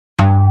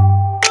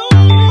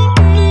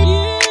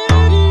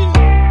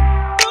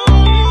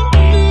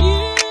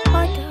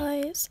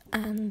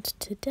and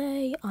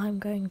today I'm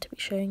going to be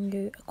showing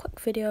you a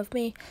quick video of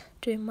me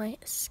doing my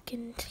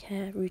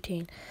skincare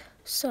routine.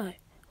 So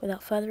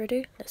without further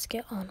ado, let's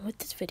get on with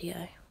this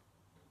video.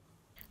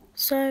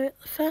 So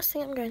the first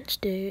thing I'm going to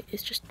do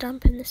is just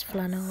dampen this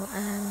flannel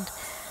and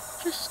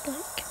just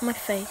like my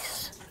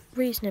face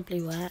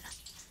reasonably wet,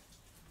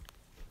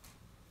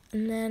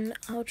 and then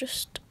I'll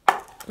just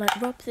like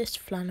rub this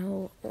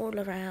flannel all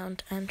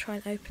around and try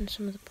and open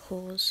some of the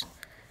pores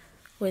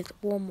with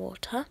warm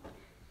water.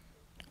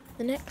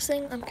 The next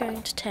thing I'm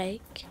going to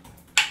take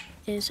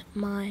is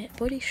my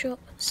Body Shop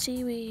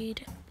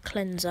seaweed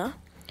cleanser,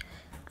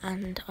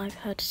 and I've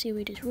heard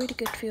seaweed is really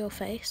good for your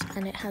face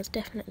and it has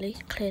definitely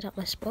cleared up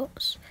my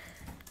spots.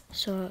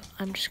 So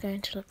I'm just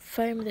going to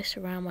foam this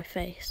around my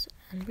face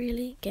and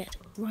really get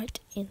right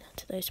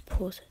into those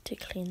pores to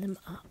clean them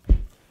up.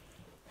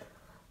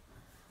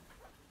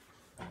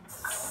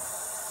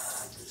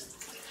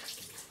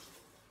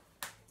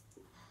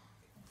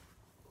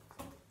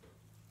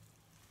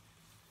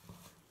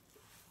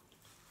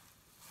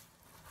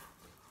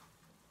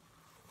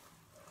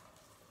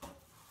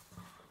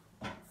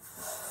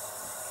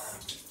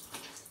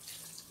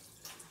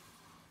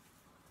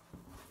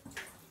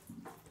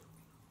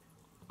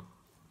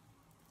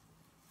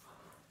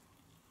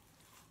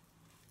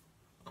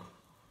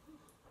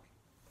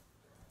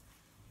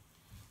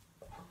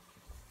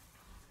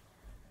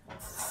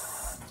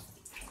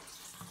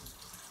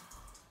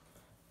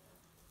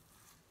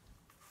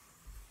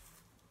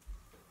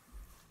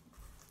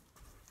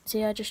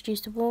 See, I just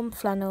used a warm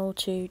flannel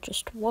to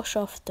just wash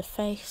off the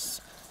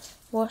face,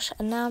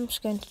 and now I'm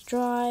just going to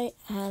dry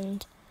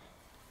and,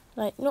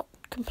 like, not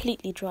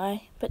completely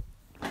dry, but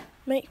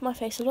make my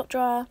face a lot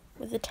drier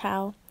with the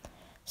towel,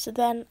 so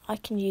then I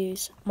can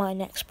use my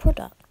next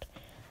product.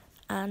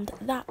 And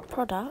that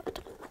product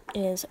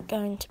is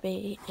going to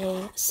be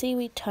a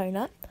seaweed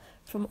toner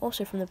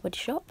also from the Body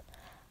Shop.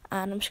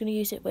 And I'm just going to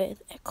use it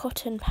with a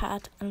cotton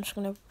pad, and I'm just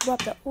going to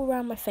rub that all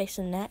around my face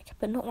and neck,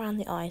 but not around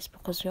the eyes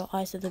because your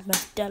eyes are the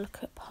most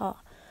delicate part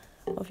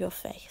of your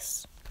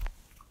face.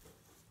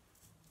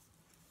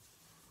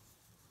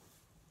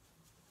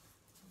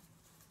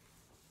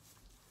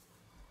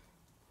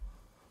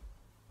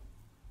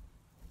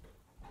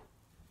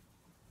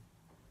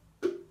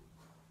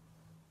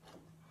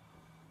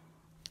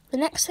 The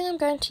next thing I'm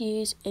going to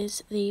use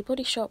is the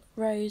Body Shop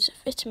Rose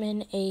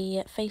Vitamin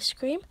E face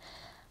cream,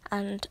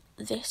 and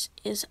this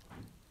is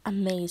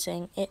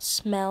amazing. It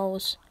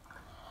smells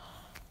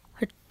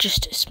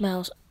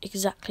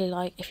exactly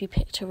like if you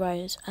picked a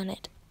rose, and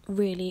it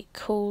really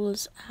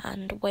cools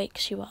and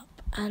wakes you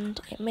up,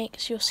 and it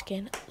makes your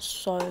skin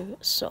so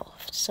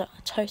soft. So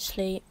I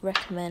totally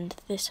recommend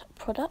this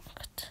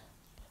product.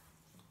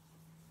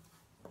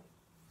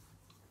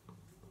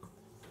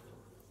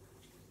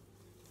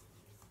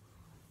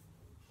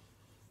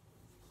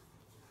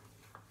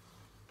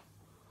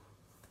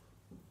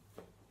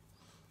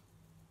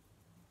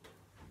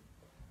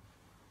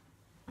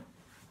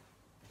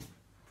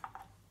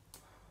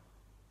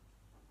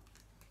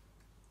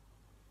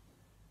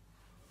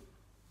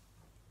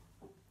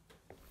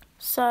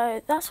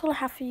 So that's all I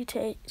have for you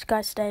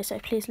guys today, so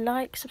please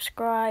like,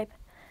 subscribe,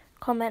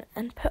 comment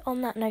and put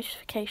on that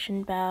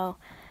notification bell,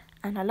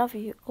 and I love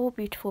you all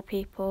beautiful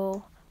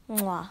people.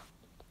 Mwah.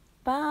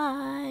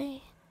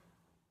 Bye.